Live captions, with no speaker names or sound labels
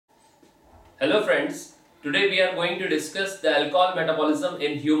Hello friends, today we are going to discuss the alcohol metabolism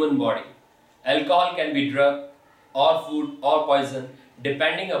in human body. Alcohol can be drug or food or poison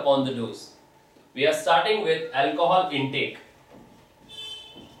depending upon the dose. We are starting with alcohol intake.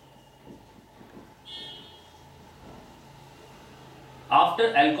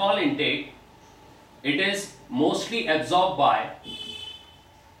 After alcohol intake, it is mostly absorbed by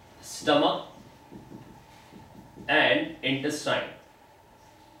stomach and intestine.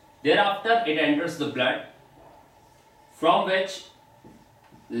 Thereafter, it enters the blood, from which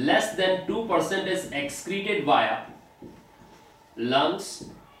less than 2% is excreted via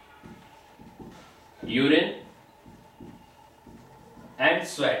lungs, urine, and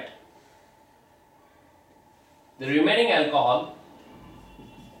sweat. The remaining alcohol,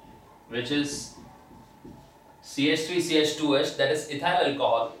 which is CH3CH2H, that is ethyl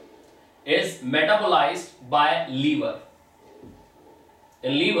alcohol, is metabolized by liver.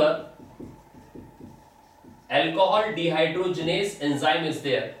 In liver, alcohol dehydrogenase enzyme is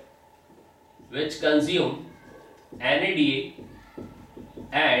there, which consume NADA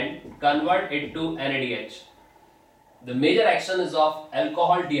and convert it to NADH. The major action is of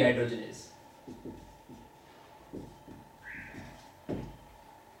alcohol dehydrogenase.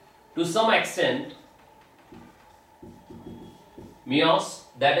 To some extent, MEOS,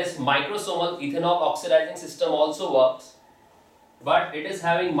 that is microsomal ethanol oxidizing system, also works, but it is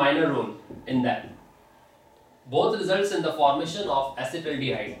having minor role in that. Both results in the formation of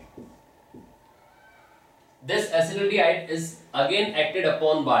acetaldehyde. This acetaldehyde is again acted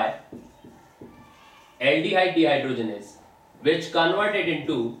upon by aldehyde dehydrogenase, which convert it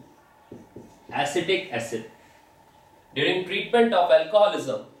into acetic acid. During treatment of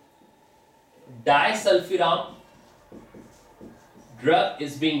alcoholism, disulfiram drug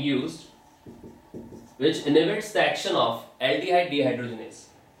is being used, which inhibits the action of aldehyde dehydrogenase.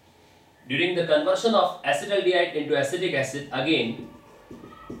 During the conversion of acetaldehyde into acetic acid, again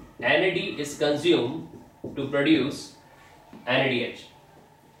NAD is consumed to produce NADH.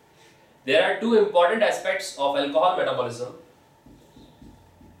 There are two important aspects of alcohol metabolism.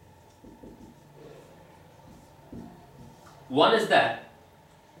 One is that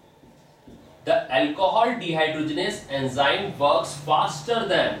the alcohol dehydrogenase enzyme works faster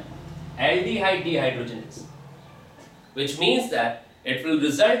than aldehyde dehydrogenase, which means that it will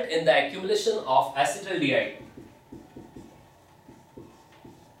result in the accumulation of acetaldehyde.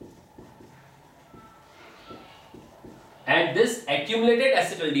 And this accumulated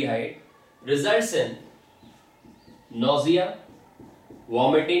acetaldehyde results in nausea,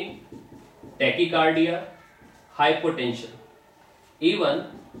 vomiting, tachycardia, hypotension. Even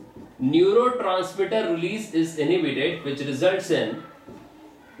neurotransmitter release is inhibited, which results in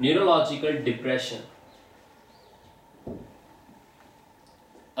neurological depression.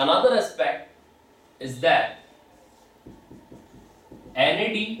 Another aspect is that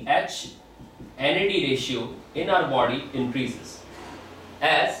NADH NAD ratio in our body increases,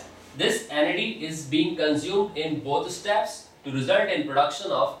 as this NAD is being consumed in both steps to result in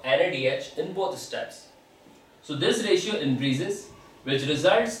production of NADH in both steps. So this ratio increases, which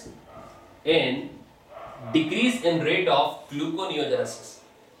results in decrease in rate of gluconeogenesis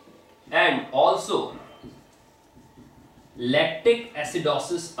and also lactic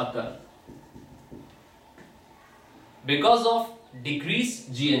acidosis occur. Because of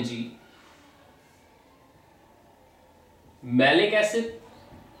decreased GNG, malic acid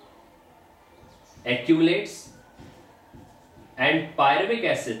accumulates and pyruvic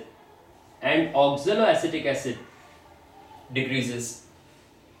acid and oxaloacetic acid decreases.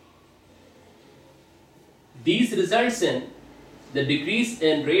 These results in the decrease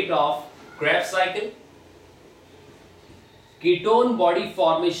in rate of Krebs cycle, ketone body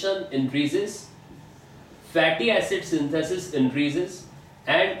formation increases, fatty acid synthesis increases,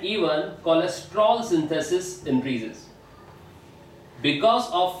 and even cholesterol synthesis increases. Because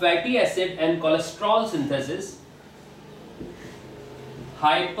of fatty acid and cholesterol synthesis,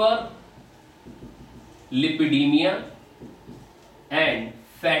 hyperlipidemia and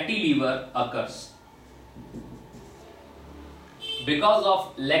fatty liver occurs. Because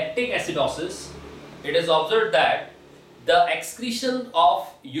of lactic acidosis, it is observed that the excretion of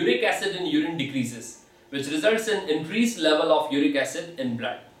uric acid in urine decreases, which results in increased level of uric acid in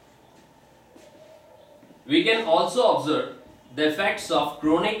blood. We can also observe the effects of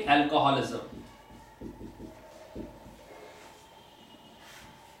chronic alcoholism,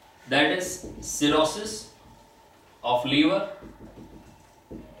 that is cirrhosis of liver,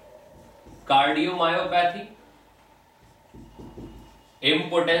 cardiomyopathy,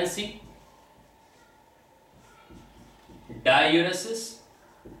 impotency, diuresis,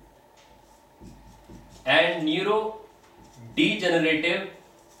 and neurodegenerative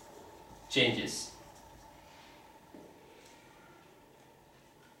changes.